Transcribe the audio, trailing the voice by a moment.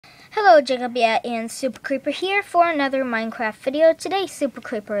Hello, Jacob and Super Creeper here for another Minecraft video. Today, Super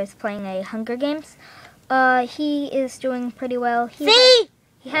Creeper is playing a Hunger Games. He is doing pretty well. He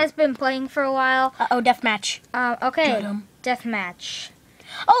has been playing for a while. Uh-oh, deathmatch. Okay, deathmatch.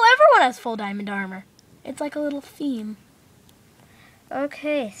 Oh, everyone has full diamond armor. It's like a little theme.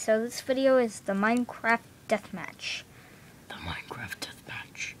 Okay, so this video is the Minecraft deathmatch. The Minecraft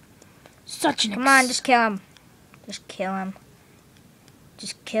deathmatch. Such an Come on, just kill him. Just kill him.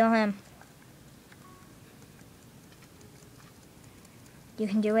 Just kill him. You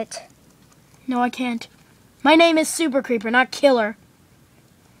can do it. No, I can't. My name is Super Creeper, not Killer.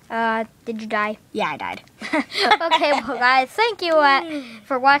 Did you die? Yeah, I died. Okay, well, guys, thank you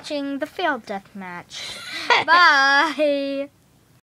for watching the failed deathmatch. Bye.